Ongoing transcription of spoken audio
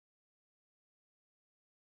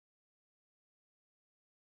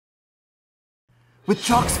With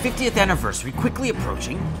CHOC's 50th anniversary quickly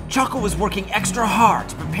approaching, Choco was working extra hard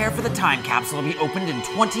to prepare for the time capsule to be opened in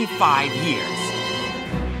 25 years.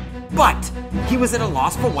 But he was at a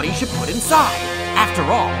loss for what he should put inside. After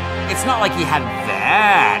all, it's not like he had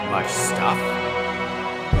that much stuff.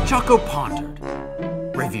 Choco pondered,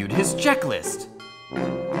 reviewed his checklist.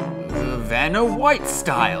 Vanna White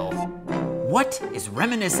style. What is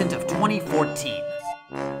reminiscent of 2014?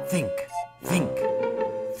 Think.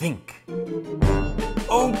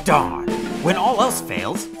 Oh darn! When all else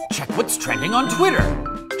fails, check what's trending on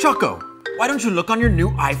Twitter. Choco, why don't you look on your new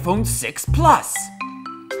iPhone 6 Plus?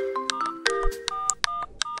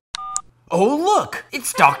 Oh look,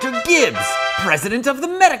 it's Dr. Gibbs, president of the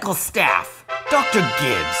medical staff. Dr.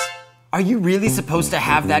 Gibbs, are you really supposed to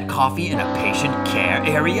have that coffee in a patient care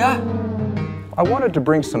area? I wanted to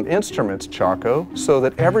bring some instruments, Choco, so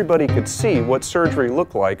that everybody could see what surgery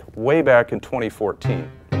looked like way back in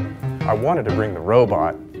 2014. I wanted to bring the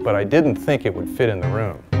robot, but I didn't think it would fit in the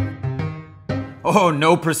room. Oh,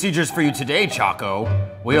 no procedures for you today, Choco.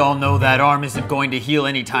 We all know that arm isn't going to heal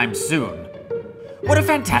anytime soon. What a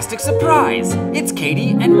fantastic surprise! It's Katie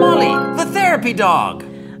and Molly, the therapy dog.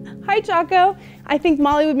 Hi, Choco. I think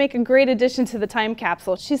Molly would make a great addition to the time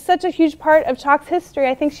capsule. She's such a huge part of CHOC's history.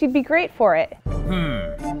 I think she'd be great for it.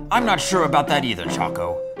 I'm not sure about that either,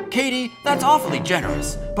 Choco. Katie, that's awfully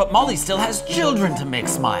generous, but Molly still has children to make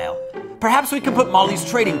smile. Perhaps we could put Molly's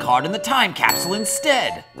trading card in the time capsule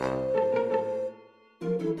instead.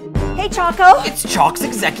 Hey, Choco! It's CHOC's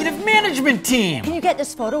executive management team! Can you get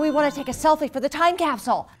this photo? We want to take a selfie for the time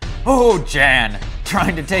capsule. Oh, Jan,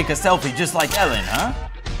 trying to take a selfie just like Ellen, huh?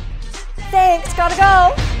 Thanks, gotta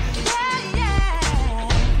go!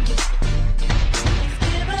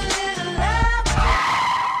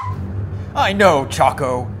 I know,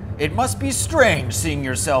 Choco. It must be strange seeing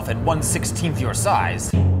yourself at 1/16 your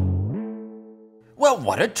size. Well,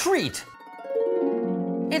 what a treat!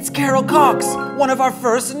 It's Carol Cox, one of our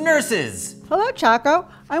first nurses. Hello, Choco.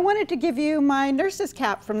 I wanted to give you my nurse's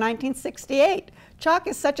cap from 1968. CHOC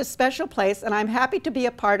is such a special place, and I'm happy to be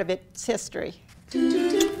a part of its history.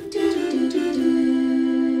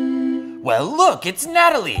 Well, look, it's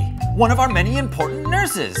Natalie, one of our many important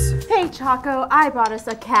nurses. Hey, Choco, I brought us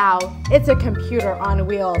a cow. It's a computer on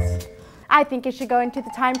wheels. I think it should go into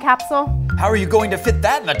the time capsule. How are you going to fit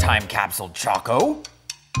that in the time capsule, Choco?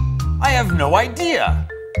 I have no idea.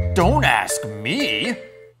 Don't ask me.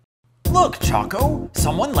 Look, Choco,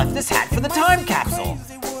 someone left this hat for the time capsule.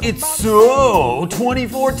 It's so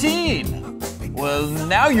 2014. Well,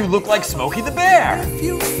 now you look like Smokey the Bear. If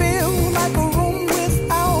you feel like a room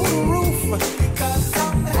without a roof,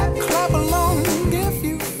 clap along if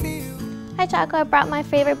you feel. Hi, Choco. I brought my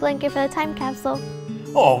favorite blanket for the time capsule.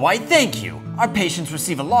 Oh, why thank you. Our patients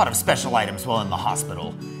receive a lot of special items while in the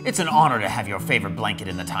hospital. It's an honor to have your favorite blanket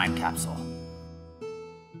in the time capsule.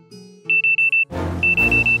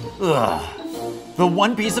 Ugh. The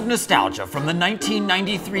one piece of nostalgia from the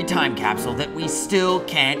 1993 time capsule that we still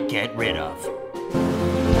can't get rid of.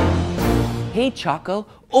 Hey, Choco.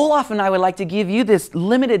 Olaf and I would like to give you this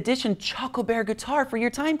limited edition Choco Bear guitar for your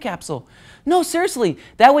time capsule. No, seriously.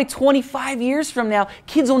 That way 25 years from now,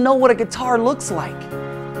 kids will know what a guitar looks like.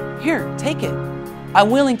 Here, take it.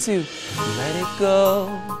 I'm willing to let it go,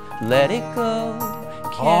 let it go.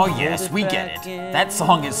 Oh yes, we get it. That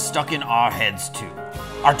song is stuck in our heads too.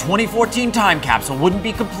 Our 2014 time capsule wouldn't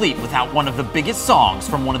be complete without one of the biggest songs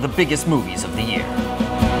from one of the biggest movies of the year.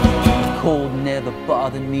 Cold never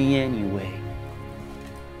bothered me anyway.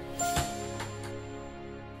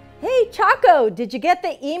 Hey, Choco, did you get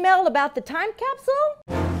the email about the time capsule?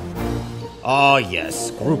 Oh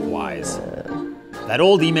yes, group-wise. That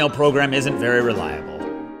old email program isn't very reliable.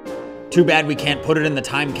 Too bad we can't put it in the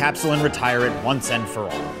time capsule and retire it once and for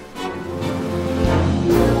all.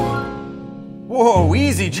 Whoa,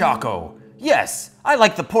 easy, Choco. Yes, I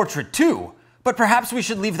like the portrait too, but perhaps we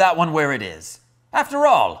should leave that one where it is. After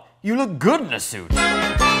all, you look good in a suit.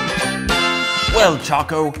 Well,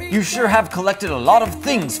 Choco, you sure have collected a lot of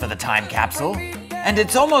things for the time capsule. And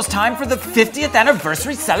it's almost time for the 50th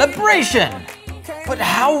anniversary celebration. But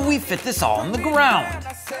how will we fit this all on the ground?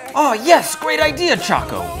 Oh yes, great idea,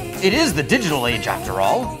 Choco. It is the digital age after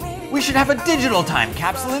all. We should have a digital time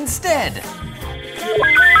capsule instead.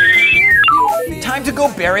 Time to go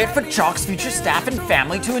bury it for CHOC's future staff and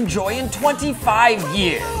family to enjoy in 25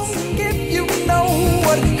 years.